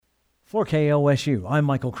For KOSU, I'm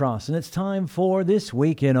Michael Cross, and it's time for This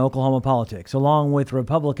Week in Oklahoma Politics, along with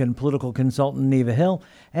Republican political consultant Neva Hill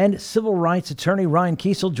and civil rights attorney Ryan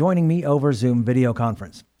Kiesel joining me over Zoom video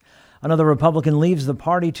conference. Another Republican leaves the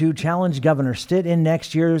party to challenge Governor Stitt in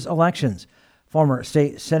next year's elections. Former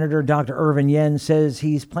State Senator Dr. Irvin Yen says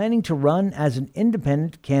he's planning to run as an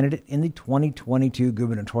independent candidate in the 2022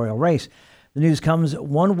 gubernatorial race. The news comes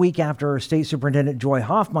 1 week after State Superintendent Joy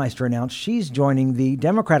Hoffmeister announced she's joining the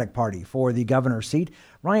Democratic Party for the governor's seat.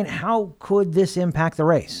 Ryan, how could this impact the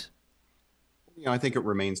race? I think it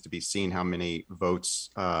remains to be seen how many votes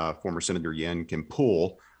former Senator Yen can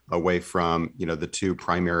pull away from, the two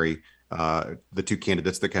primary, the two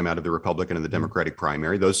candidates that come out of the Republican and the Democratic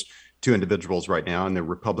primary. Those two individuals right now in the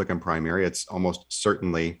Republican primary, it's almost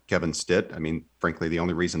certainly Kevin Stitt. I mean, frankly, the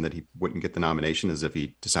only reason that he wouldn't get the nomination is if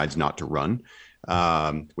he decides not to run,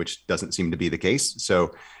 which doesn't seem to be the case.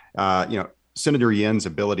 So, Senator Yen's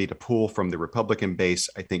ability to pull from the Republican base,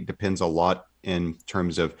 I think, depends a lot in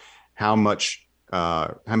terms of how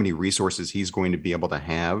many resources he's going to be able to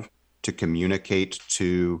have to communicate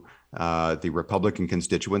to the Republican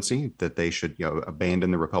constituency that they should, abandon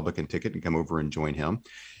the Republican ticket and come over and join him.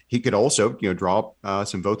 He could also, draw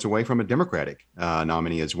some votes away from a Democratic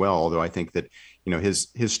nominee as well. Although I think that, his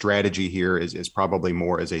strategy here is probably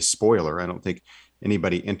more as a spoiler. I don't think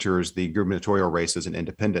anybody enters the gubernatorial race as an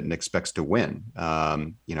independent and expects to win.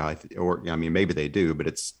 Maybe they do, but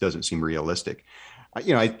it doesn't seem realistic.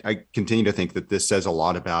 I continue to think that this says a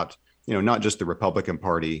lot about, not just the Republican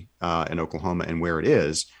Party in Oklahoma and where it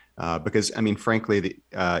is. Because frankly,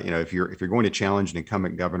 if you're going to challenge an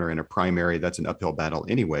incumbent governor in a primary, that's an uphill battle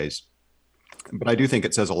anyways. But I do think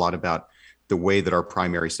it says a lot about the way that our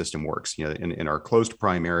primary system works. In our closed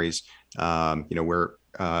primaries, where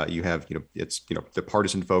you have, it's the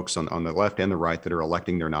partisan folks on the left and the right that are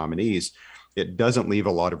electing their nominees. It doesn't leave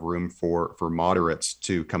a lot of room for moderates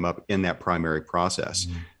to come up in that primary process.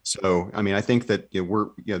 Mm-hmm. So, I think that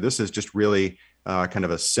this is just really kind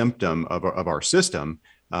of a symptom of our system.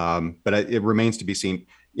 But it remains to be seen,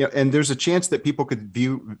 and there's a chance that people could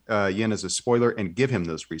view Yen as a spoiler and give him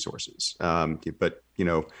those resources. But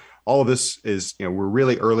all of this is, we're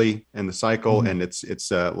really early in the cycle, mm-hmm. and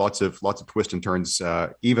it's lots of twists and turns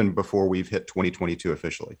even before we've hit 2022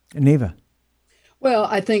 officially. Neva. Well,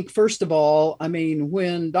 I think, first of all,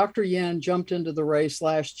 when Dr. Yen jumped into the race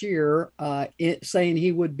last year, saying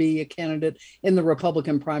he would be a candidate in the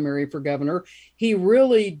Republican primary for governor, he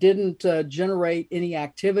really didn't generate any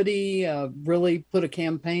activity, really put a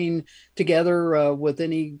campaign together with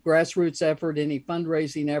any grassroots effort, any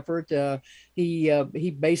fundraising effort.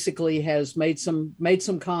 He basically has made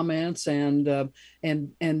some comments and been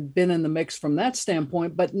in the mix from that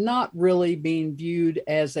standpoint, but not really being viewed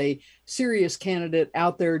as a serious candidate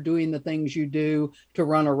out there doing the things you do to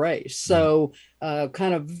run a race. So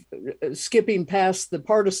kind of skipping past the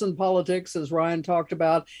partisan politics, as Ryan talked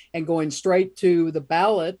about, and going straight to the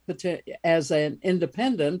ballot as an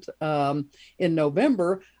independent in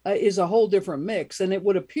November is a whole different mix. And it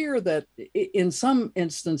would appear that in some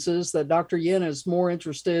instances that Dr. Yen is more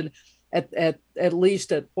interested at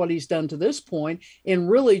least at what he's done to this point, in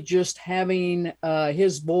really just having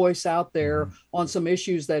his voice out there on some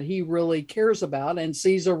issues that he really cares about and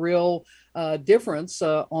sees a real difference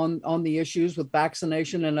on the issues with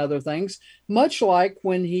vaccination and other things, much like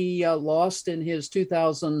when he lost in his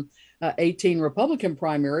 2018 Republican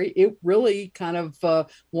primary. It really kind of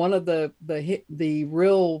one of the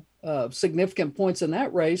real significant points in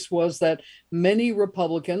that race was that many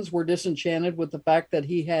Republicans were disenchanted with the fact that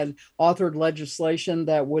he had authored legislation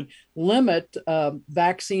that would limit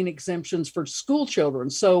vaccine exemptions for school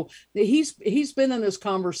children. So he's been in this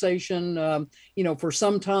conversation, for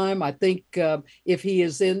some time. I think if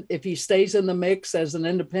he stays in the mix as an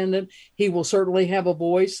independent, he will certainly have a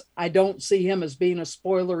voice. I don't see him as being a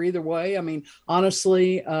spoiler either way.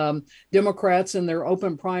 Honestly, Democrats in their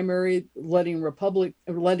open primary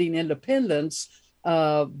letting independents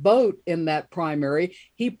vote in that primary,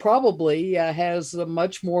 he probably has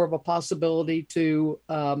much more of a possibility to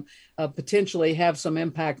potentially have some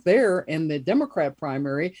impact there in the Democrat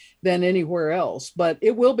primary than anywhere else. But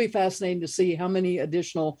it will be fascinating to see how many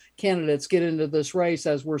additional candidates get into this race,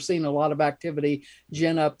 as we're seeing a lot of activity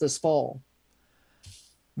gin up this fall.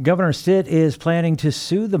 Governor Stitt is planning to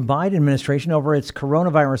sue the Biden administration over its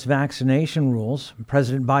coronavirus vaccination rules.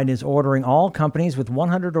 President Biden is ordering all companies with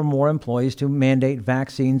 100 or more employees to mandate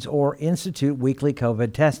vaccines or institute weekly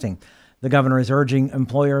COVID testing. The governor is urging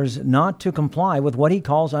employers not to comply with what he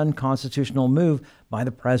calls unconstitutional move by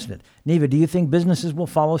the president. Neva, do you think businesses will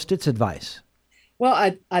follow Stitt's advice?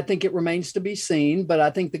 Well, I think it remains to be seen, but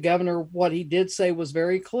I think the governor, what he did say was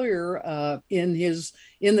very clear in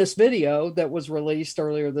this video that was released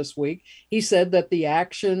earlier this week. He said that the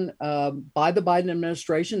action by the Biden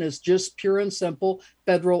administration is just pure and simple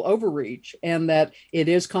federal overreach, and that it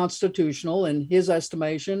is constitutional in his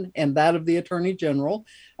estimation and that of the attorney general,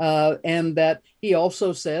 and that he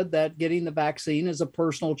also said that getting the vaccine is a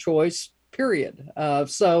personal choice, period.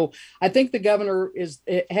 So I think the governor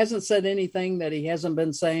hasn't said anything that he hasn't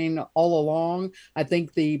been saying all along. I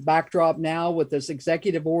think the backdrop now with this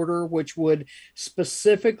executive order, which would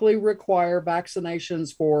specifically require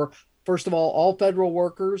vaccinations for, first of all federal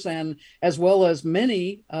workers, and as well as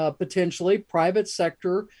many potentially private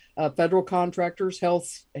sector federal contractors,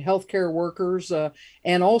 healthcare workers,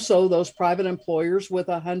 and also those private employers with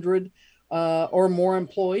 100 or more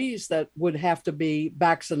employees that would have to be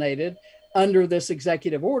vaccinated under this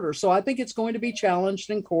executive order. So I think it's going to be challenged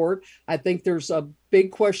in court. I think there's a big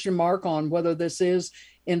question mark on whether this is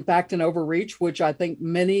in fact an overreach, which I think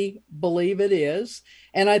many believe it is.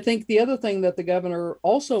 And I think the other thing that the governor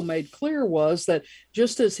also made clear was that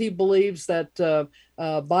just as he believes that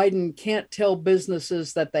Biden can't tell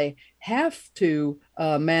businesses that they have to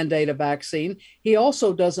mandate a vaccine, he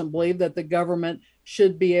also doesn't believe that the government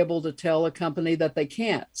should be able to tell a company that they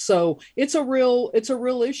can't. So it's a real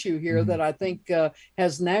issue here that I think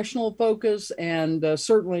has national focus, and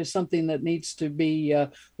certainly is something that needs to be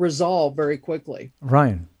resolved very quickly.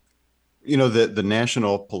 Ryan. The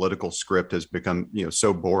national political script has become,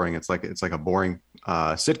 so boring. It's like a boring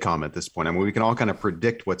sitcom at this point. I mean, we can all kind of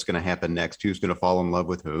predict what's going to happen next, who's going to fall in love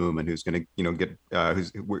with whom, and who's going to, get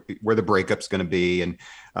where the breakup's going to be. And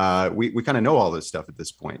we kind of know all this stuff at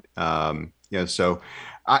this point. So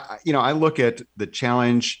I look at the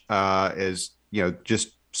challenge as, just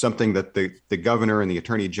something that the governor and the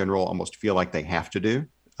attorney general almost feel like they have to do.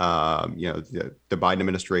 The Biden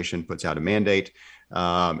administration puts out a mandate,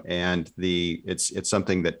 and it's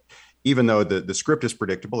something that, even though the script is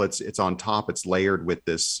predictable, it's on top, it's layered with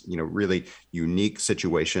this, really unique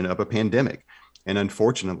situation of a pandemic. And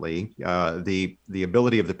unfortunately, the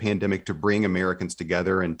ability of the pandemic to bring Americans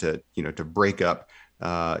together and to break up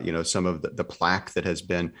some of the plaque that has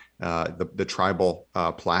been the tribal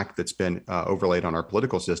plaque that's been overlaid on our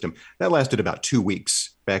political system, that lasted about 2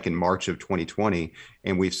 weeks back in March of 2020.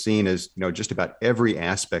 And we've seen as, just about every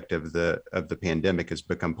aspect of the pandemic has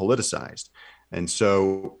become politicized. And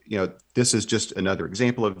so, this is just another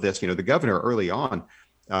example of this. The governor early on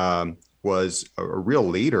was a real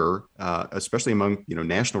leader, especially among,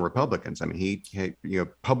 national Republicans. I mean, he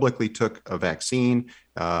publicly took a vaccine,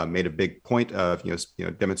 made a big point of,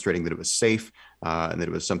 demonstrating that it was safe and that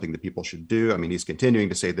it was something that people should do. I mean, he's continuing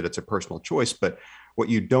to say that it's a personal choice, but what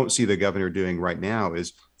you don't see the governor doing right now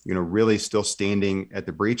is, really still standing at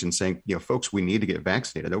the breach and saying, folks, we need to get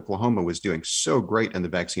vaccinated. Oklahoma was doing so great in the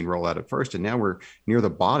vaccine rollout at first, and now we're near the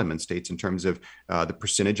bottom in states in terms of the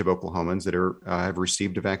percentage of Oklahomans that have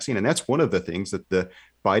received a vaccine. And that's one of the things that the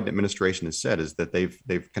Biden administration has said, is that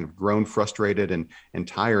they've kind of grown frustrated and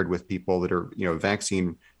tired with people that are,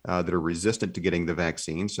 vaccine that are resistant to getting the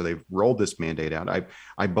vaccine. So they've rolled this mandate out.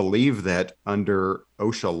 I believe that under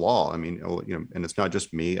OSHA law, I mean, and it's not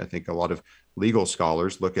just me, I think a lot of legal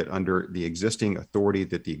scholars look at under the existing authority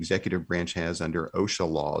that the executive branch has under OSHA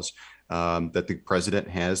laws, that the president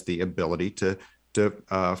has the ability to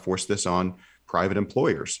force this on private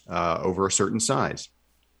employers over a certain size.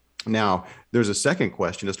 Now, there's a second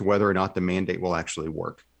question as to whether or not the mandate will actually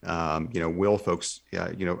work. Will folks,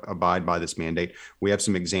 abide by this mandate? We have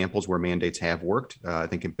some examples where mandates have worked. I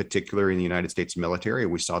think in particular in the United States military,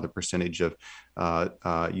 we saw the percentage of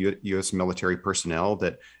U.S. military personnel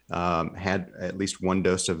that had at least one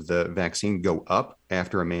dose of the vaccine go up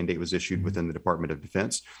after a mandate was issued within the Department of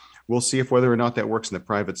Defense. We'll see if whether or not that works in the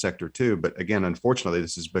private sector too. But again, unfortunately,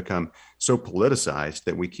 this has become so politicized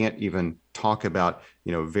that we can't even talk about,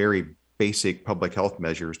 very basic public health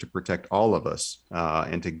measures to protect all of us,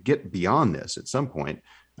 and to get beyond this at some point,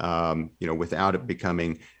 without it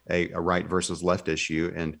becoming a right versus left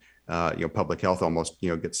issue, and public health almost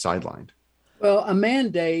gets sidelined. Well, a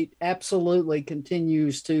mandate absolutely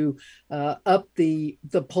continues to up the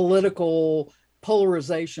political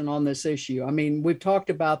polarization on this issue. I mean, we've talked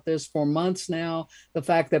about this for months now, the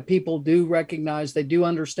fact that people do recognize, they do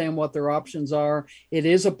understand what their options are. It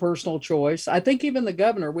is a personal choice. I think even the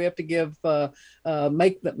governor, we have to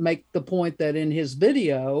make the point that in his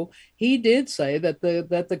video, he did say that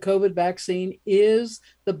the COVID vaccine is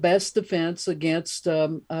the best defense against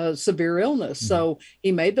severe illness. Mm-hmm. So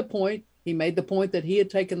he made the point He made the point that he had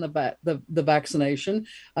taken the vaccination.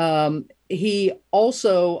 He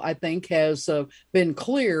also, I think, has been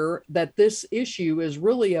clear that this issue is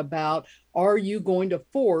really about, are you going to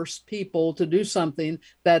force people to do something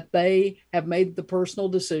that they have made the personal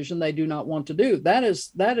decision they do not want to do? That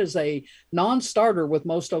is a non-starter with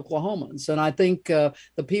most Oklahomans. And I think the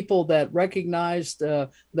people that recognized the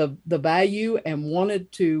value and wanted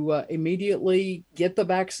to immediately get the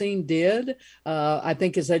vaccine did. I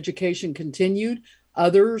think as education continued,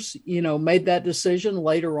 others, made that decision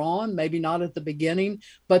later on, maybe not at the beginning,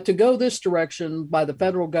 but to go this direction by the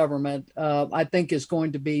federal government, I think is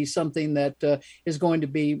going to be something that is going to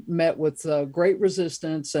be met with great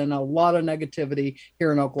resistance and a lot of negativity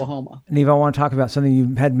here in Oklahoma. Neva, I want to talk about something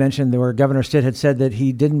you had mentioned where Governor Stitt had said that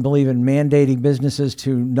he didn't believe in mandating businesses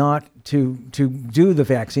to do the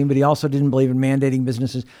vaccine, but he also didn't believe in mandating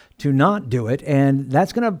businesses to not do it. And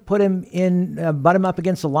that's going to butt him up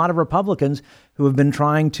against a lot of Republicans who have been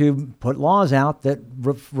trying to put laws out that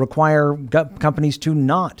require companies to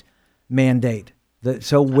not mandate.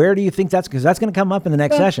 So where do you think because that's going to come up in the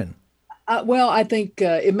next session? Well, I think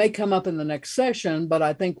it may come up in the next session, but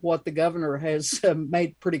I think what the governor has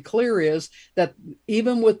made pretty clear is that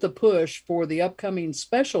even with the push for the upcoming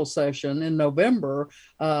special session in November,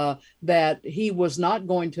 that he was not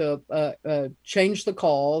going to change the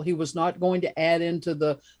call. He was not going to add into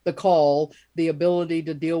the call the ability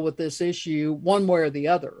to deal with this issue one way or the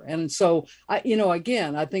other. And so,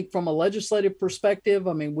 again, I think from a legislative perspective,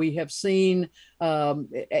 I mean, we have seen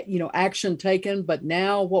action taken, but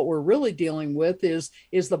now what we're really dealing with is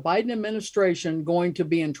the Biden administration going to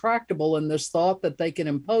be intractable in this thought that they can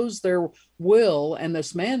impose their will and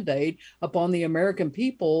this mandate upon the American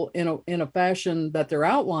people in a fashion that they're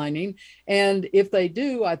outlining. And if they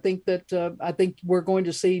do, I think we're going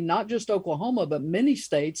to see not just Oklahoma, but many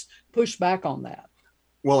states push back on that.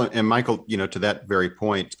 Well, and Michael, to that very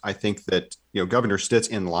point, I think that, Governor Stitt's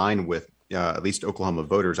in line with at least Oklahoma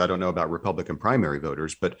voters. I don't know about Republican primary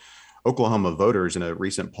voters, but Oklahoma voters in a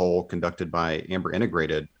recent poll conducted by Amber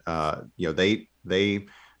Integrated, they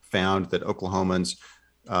found that Oklahomans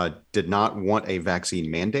did not want a vaccine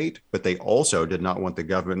mandate, but they also did not want the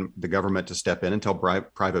government to step in and tell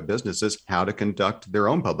private businesses how to conduct their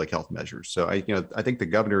own public health measures. So I think the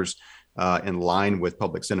governor's in line with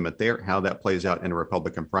public sentiment there. How that plays out in a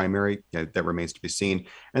Republican primary, that remains to be seen.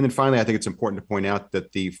 And then finally, I think it's important to point out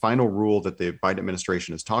that the final rule that the Biden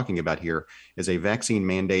administration is talking about here is a vaccine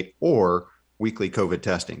mandate or weekly COVID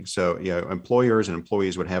testing. So, employers and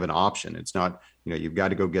employees would have an option. It's not, you've got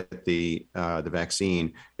to go get the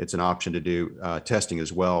vaccine. It's an option to do testing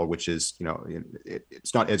as well, which is,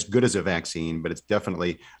 it's not as good as a vaccine, but it's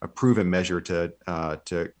definitely a proven measure to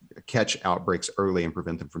catch outbreaks early and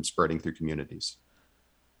prevent them from spreading through communities.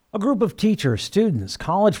 A group of teachers, students,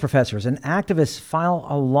 college professors, and activists file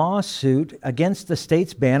a lawsuit against the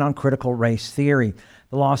state's ban on critical race theory.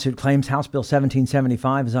 The lawsuit claims House Bill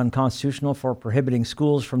 1775 is unconstitutional for prohibiting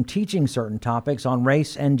schools from teaching certain topics on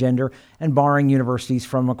race and gender and barring universities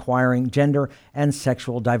from acquiring gender and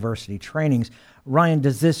sexual diversity trainings. Ryan,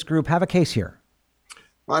 does this group have a case here?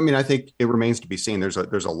 Well, I mean, I think it remains to be seen. There's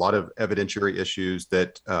a lot of evidentiary issues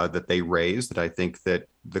that they raise that I think that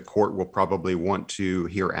the court will probably want to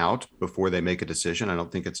hear out before they make a decision. I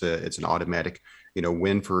don't think it's an automatic,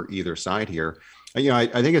 win for either side here. I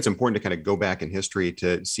think it's important to kind of go back in history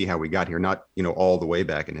to see how we got here, not, all the way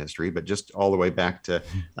back in history, but just all the way back to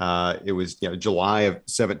it was, July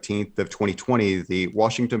 17th of 2020, the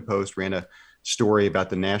Washington Post ran a story about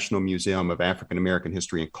the National Museum of African American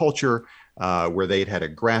History and Culture, where they'd had a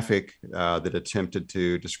graphic that attempted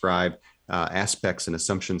to describe aspects and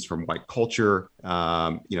assumptions from white culture.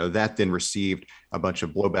 That then received a bunch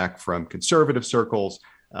of blowback from conservative circles.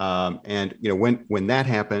 And when that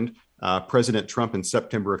happened, President Trump in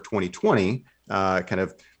September of 2020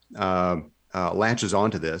 latches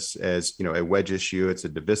onto this as a wedge issue. It's a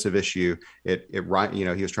divisive issue. He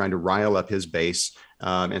was trying to rile up his base,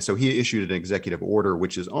 and so he issued an executive order,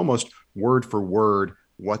 which is almost word for word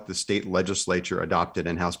what the state legislature adopted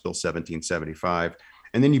in House Bill 1775.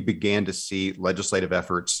 And then you began to see legislative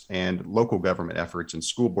efforts and local government efforts and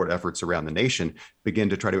school board efforts around the nation begin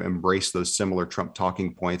to try to embrace those similar Trump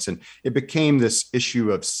talking points. And it became this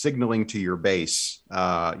issue of signaling to your base,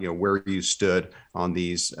 where you stood on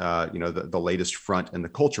these, the latest front in the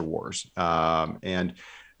culture wars. And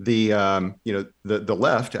the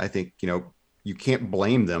left, I think, you can't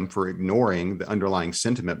blame them for ignoring the underlying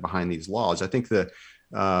sentiment behind these laws. I think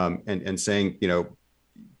and saying,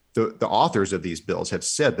 the authors of these bills have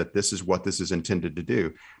said that this is what this is intended to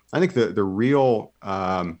do. I think the real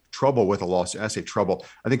trouble with a lawsuit, I say trouble,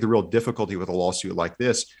 I think the real difficulty with a lawsuit like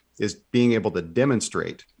this is being able to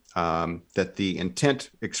demonstrate that the intent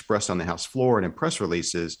expressed on the House floor and in press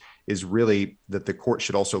releases is really that the court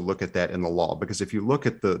should also look at that in the law. Because if you look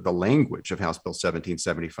at the language of House Bill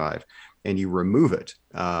 1775 and you remove it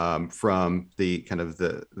from the kind of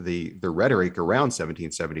the rhetoric around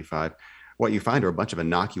 1775, what you find are a bunch of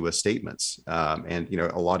innocuous statements. And,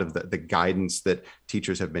 a lot of the guidance that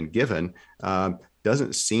teachers have been given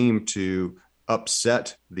doesn't seem to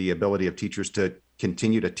upset the ability of teachers to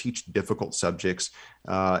continue to teach difficult subjects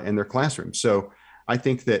in their classrooms. So I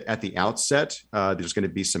think that at the outset, there's going to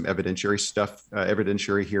be some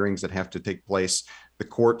evidentiary hearings that have to take place. The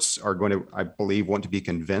courts are going to, I believe, want to be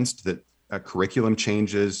convinced that curriculum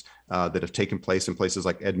changes that have taken place in places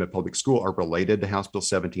like Edmond Public School are related to House Bill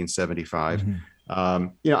 1775.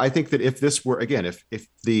 Mm-hmm. I think that if this were, again, if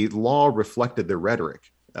the law reflected the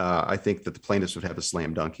rhetoric, I think that the plaintiffs would have a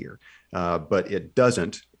slam dunk here, but it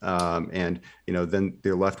doesn't. And then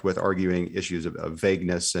they're left with arguing issues of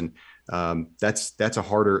vagueness, and that's a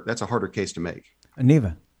harder case to make.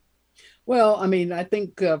 Neva. Well, I mean, I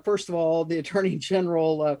think first of all, the Attorney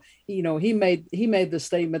General, he made the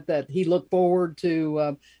statement that he looked forward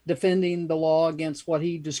to defending the law against what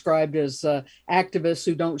he described as activists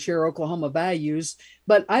who don't share Oklahoma values.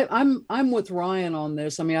 But I'm with Ryan on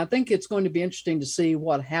this. I mean, I think it's going to be interesting to see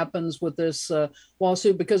what happens with this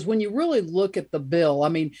lawsuit, because when you really look at the bill, I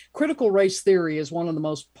mean, critical race theory is one of the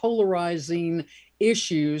most polarizing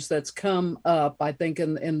issues that's come up, I think,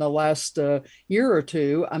 in the last year or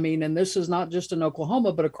two. I mean, and this is not just in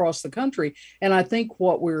Oklahoma, but across the country. And I think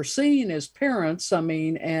what we're seeing is parents,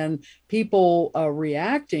 and people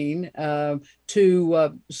reacting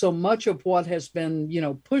to so much of what has been,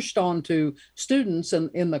 pushed onto students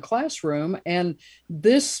in the classroom. And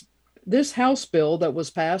this House bill that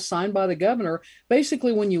was passed, signed by the governor,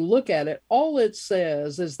 basically, when you look at it, all it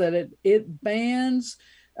says is that it bans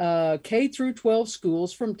K through 12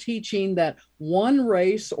 schools from teaching that one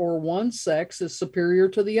race or one sex is superior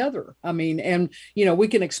to the other. I mean, and we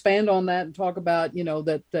can expand on that and talk about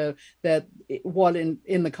that what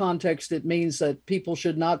in the context it means that people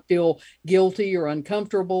should not feel guilty or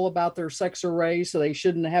uncomfortable about their sex or race, so they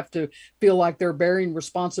shouldn't have to feel like they're bearing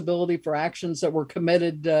responsibility for actions that were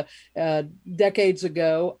committed decades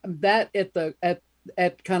ago. That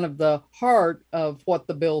at kind of the heart of what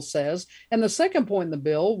the bill says. And the second point in the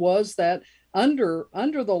bill was that under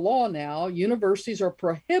the law now, universities are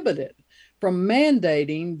prohibited from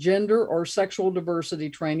mandating gender or sexual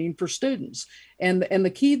diversity training for students. And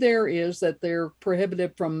the key there is that they're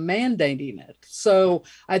prohibited from mandating it. So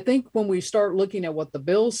I think when we start looking at what the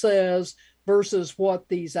bill says versus what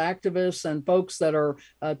these activists and folks that are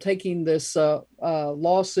taking this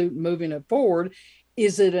lawsuit and moving it forward,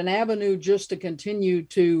 is it an avenue just to continue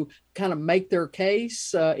to kind of make their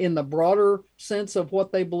case in the broader sense of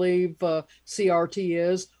what they believe CRT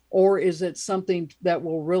is? Or is it something that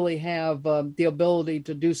will really have the ability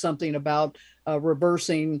to do something about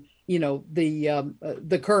reversing,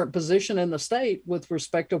 the current position in the state with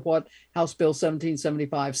respect to what House Bill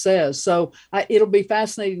 1775 says? So it'll be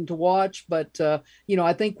fascinating to watch. But,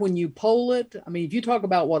 I think when you poll it, I mean, if you talk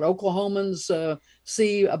about what Oklahomans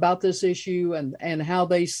see about this issue and how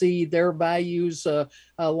they see their values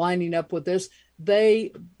lining up with this,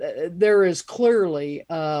 there is clearly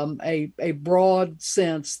a broad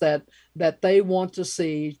sense that they want to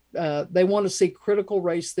see critical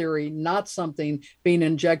race theory, not something being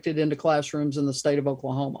injected into classrooms in the state of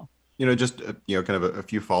Oklahoma. Just kind of a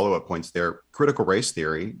few follow-up points there. Critical race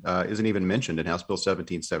theory isn't even mentioned in House Bill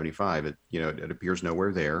 1775. It appears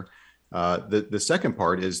nowhere there. The second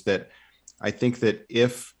part is that I think that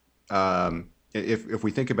if we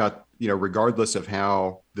think about, regardless of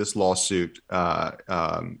how this lawsuit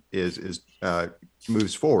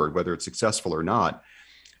moves forward, whether it's successful or not,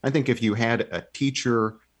 I think if you had a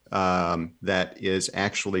teacher that is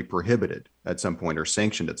actually prohibited at some point or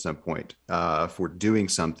sanctioned at some point for doing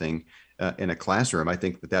something in a classroom, I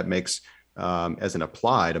think that makes, as an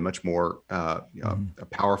applied, a much more a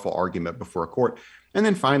powerful argument before a court. And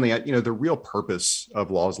then finally, the real purpose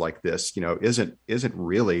of laws like this, isn't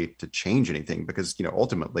really to change anything, because,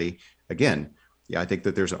 ultimately, again, I think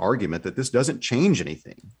that there's an argument that this doesn't change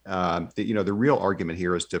anything. The real argument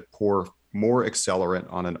here is to pour more accelerant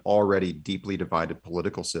on an already deeply divided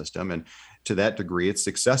political system. And to that degree, it's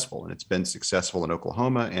successful, and it's been successful in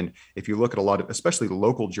Oklahoma. And if you look at a lot of, especially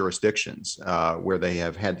local jurisdictions where they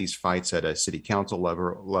have had these fights at a city council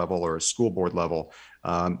level or a school board level,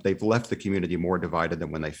 they've left the community more divided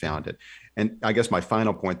than when they found it. And I guess my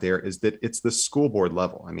final point there is that it's the school board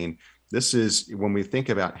level. I mean, this is when we think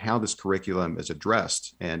about how this curriculum is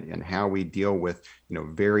addressed and how we deal with,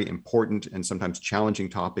 very important and sometimes challenging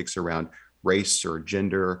topics around race or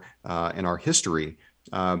gender in our history.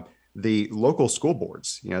 The local school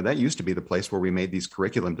boards, that used to be the place where we made these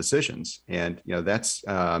curriculum decisions. And, that's,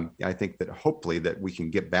 I think that hopefully that we can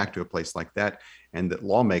get back to a place like that, and that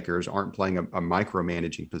lawmakers aren't playing a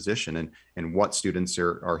micromanaging position in what students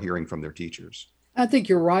are hearing from their teachers. I think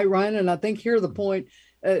you're right, Ryan. And I think here the point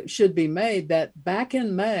should be made that back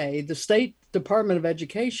in May, the State Department of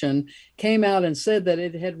Education came out and said that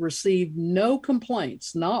it had received no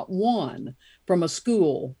complaints, not one, from a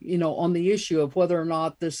school, on the issue of whether or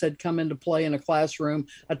not this had come into play in a classroom,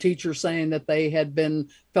 a teacher saying that they had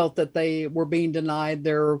felt that they were being denied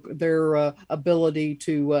their ability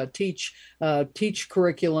to teach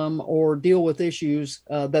curriculum or deal with issues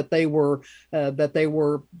that they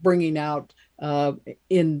were bringing out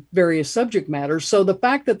in various subject matters. So the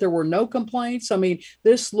fact that there were no complaints,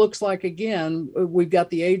 this looks like, again, we've got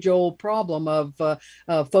the age-old problem of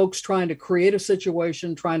folks trying to create a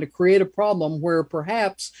situation, trying to create a problem where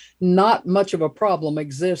perhaps not much of a problem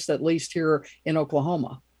exists, at least here in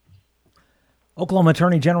Oklahoma. Oklahoma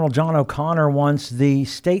Attorney General John O'Connor wants the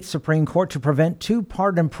state Supreme Court to prevent two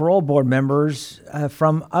pardon and parole board members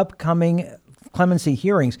from upcoming clemency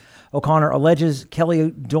hearings. O'Connor alleges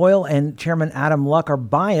Kelly Doyle and Chairman Adam Luck are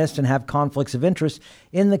biased and have conflicts of interest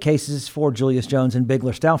in the cases for Julius Jones and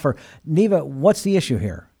Bigler Stauffer. Neva, what's the issue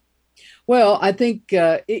here? Well, I think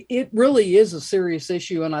it really is a serious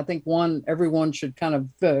issue, and I think everyone should kind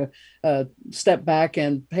of step back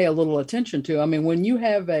and pay a little attention to. When you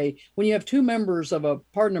have two members of a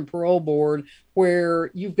pardon and parole board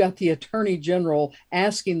where you've got the Attorney General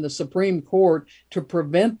asking the Supreme Court to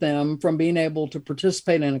prevent them from being able to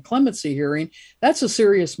participate in a clemency hearing, that's a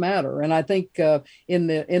serious matter. And I think in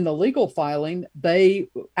the legal filing, they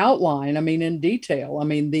outline, in detail,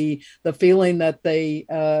 the feeling that they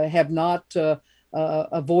have not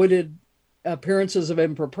avoided appearances of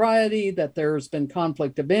impropriety, that there's been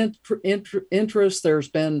conflict of interest, there's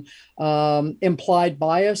been implied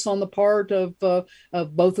bias on the part of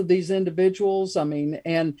both of these individuals.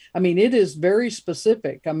 It is very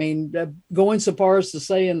specific. Going so far as to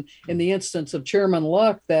say in the instance of Chairman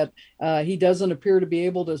Luck that he doesn't appear to be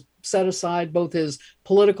able to set aside both his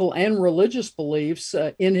political and religious beliefs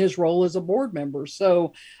in his role as a board member.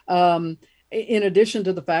 So, in addition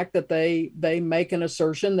to the fact that they make an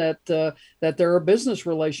assertion that there are business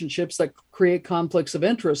relationships that create conflicts of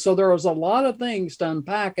interest. So there was a lot of things to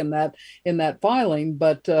unpack in that filing.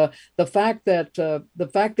 But the fact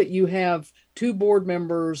that you have two board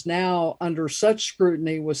members now under such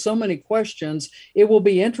scrutiny with so many questions, it will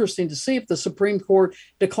be interesting to see if the Supreme Court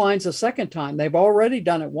declines a second time. They've already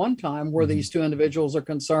done it one time where these two individuals are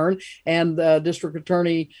concerned, and the District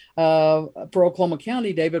Attorney for Oklahoma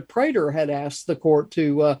County, David Prater, had asked the court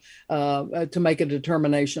to make a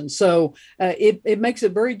determination. So it makes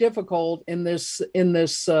it very difficult in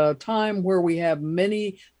this time where we have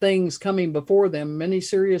many things coming before them, many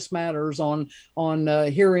serious matters on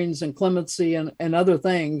hearings and clemency and other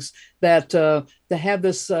things, that to have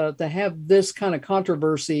this kind of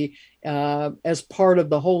controversy as part of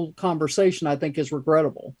the whole conversation, I think, is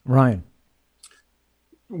regrettable. Ryan.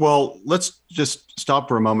 Well, let's just stop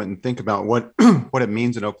for a moment and think about what it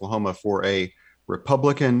means in Oklahoma for a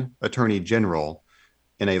Republican attorney general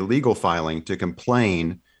in a legal filing to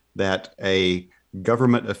complain that a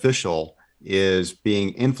government official is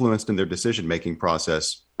being influenced in their decision-making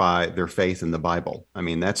process by their faith in the Bible.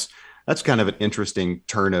 That's kind of an interesting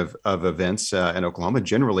turn of events in Oklahoma.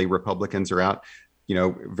 Generally, Republicans are out,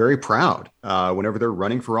 very proud whenever they're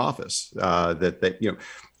running for office.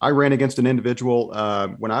 I ran against an individual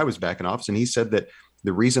when I was back in office, and he said that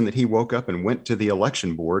the reason that he woke up and went to the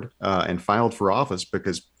election board and filed for office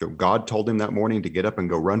because God told him that morning to get up and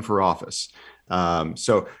go run for office.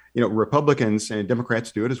 So Republicans and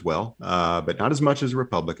Democrats do it as well, but not as much as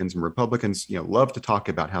Republicans. And Republicans, love to talk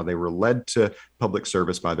about how they were led to public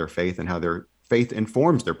service by their faith and how their faith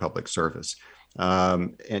informs their public service.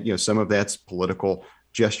 And some of that's political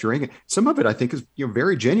gesturing. Some of it, I think, is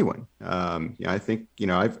very genuine. I think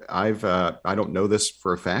I don't know this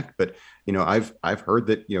for a fact, but I've heard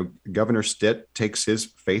that Governor Stitt takes his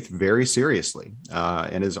faith very seriously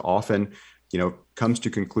and is often comes to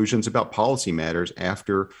conclusions about policy matters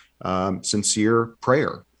after sincere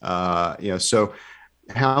prayer. So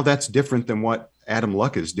how that's different than what Adam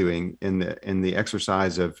Luck is doing in the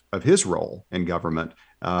exercise of his role in government.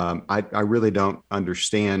 I really don't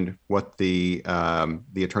understand what the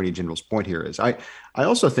Attorney General's point here is. I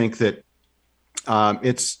also think that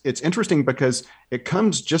it's interesting because it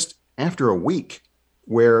comes just after a week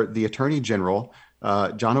where the Attorney General,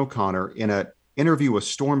 John O'Connor, in an interview with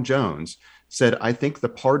Storm Jones, said, "I think the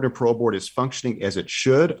Pardon and Parole Board is functioning as it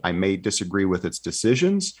should. I may disagree with its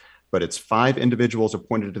decisions, but it's 5 individuals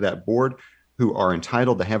appointed to that board who are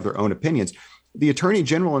entitled to have their own opinions." The Attorney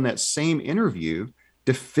General in that same interview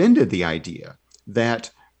defended the idea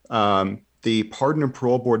that the Pardon and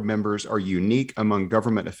Parole Board members are unique among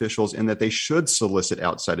government officials and that they should solicit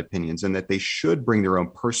outside opinions and that they should bring their own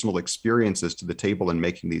personal experiences to the table in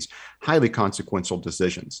making these highly consequential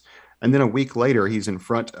decisions. And then a week later, he's in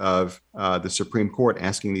front of the Supreme Court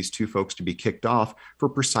asking these 2 folks to be kicked off for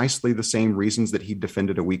precisely the same reasons that he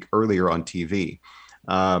defended a week earlier on TV.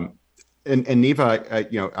 And Neva,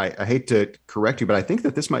 I hate to correct you, but I think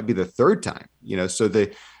that this might be the 3rd time. So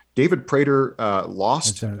David Prater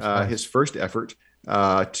lost his first effort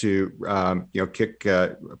to kick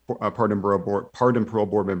Pardon and Parole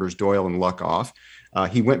Board members Doyle and Luck off.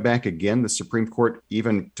 He went back again. The Supreme Court,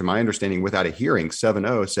 even to my understanding, without a hearing,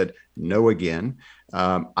 7-0, said no again.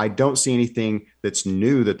 I don't see anything that's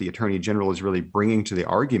new that the Attorney General is really bringing to the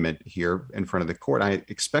argument here in front of the court. I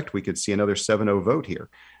expect we could see another 7-0 vote here.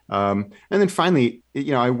 And then finally,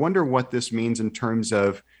 I wonder what this means in terms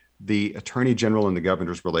of the Attorney General and the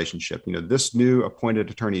governor's relationship. This new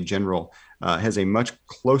appointed Attorney General has a much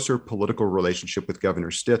closer political relationship with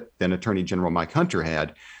Governor Stitt than Attorney General Mike Hunter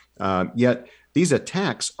had. Yet these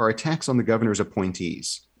attacks are attacks on the governor's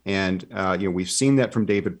appointees. And, we've seen that from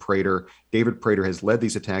David Prater. David Prater has led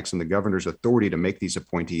these attacks on the governor's authority to make these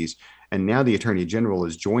appointees. And now the Attorney General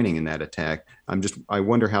is joining in that attack. I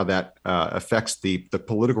wonder how that affects the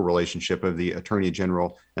political relationship of the Attorney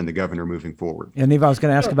General and the governor moving forward. And Neva, I was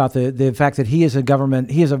going to ask about the fact that he is a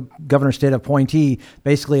Governor Stitt appointee,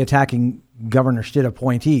 basically attacking Governor Stitt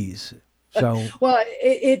appointees. So well,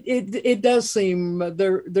 it does seem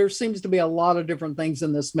there seems to be a lot of different things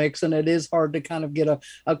in this mix, and it is hard to kind of get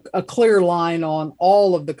a clear line on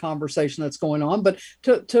all of the conversation that's going on. But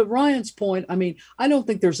to Ryan's point, I mean, I don't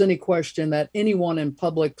think there's any question that anyone in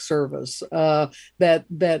public service that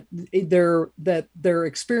their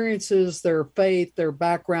experiences, their faith, their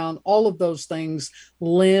background, all of those things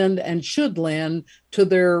lend and should lend to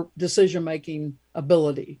their decision-making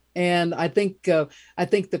ability. And I think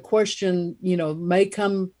the question, may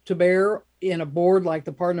come to bear in a board like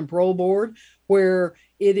the Pardon and Parole Board, where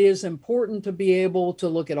it is important to be able to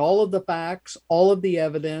look at all of the facts, all of the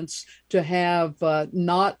evidence, to have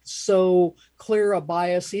not so clear a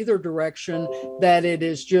bias either direction that it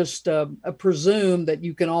is just a presume that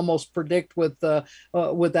you can almost predict without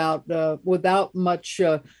much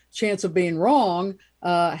chance of being wrong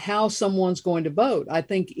how someone's going to vote. I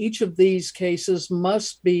think each of these cases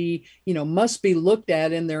must be looked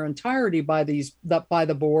at in their entirety by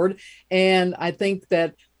the board. And I think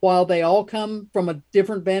that while they all come from a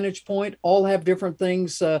different vantage point, all have different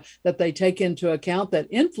things that they take into account that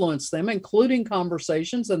influence them, including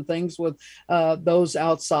conversations and things with those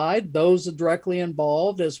outside, those directly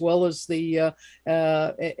involved, as well as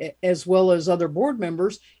other board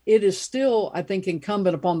members. It is still, I think,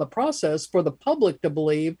 incumbent upon the process for the public to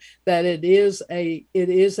believe that it is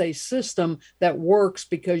a system that works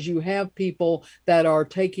because you have people that are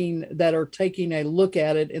taking a look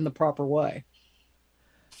at it in the proper way.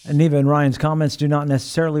 And Neva and Ryan's comments do not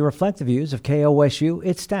necessarily reflect the views of KOSU,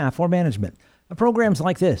 its staff, or management. Programs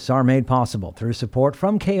like this are made possible through support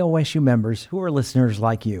from KOSU members who are listeners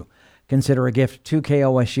like you. Consider a gift to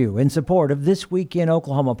KOSU in support of This Week in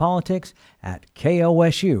Oklahoma Politics at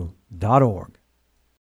kosu.org.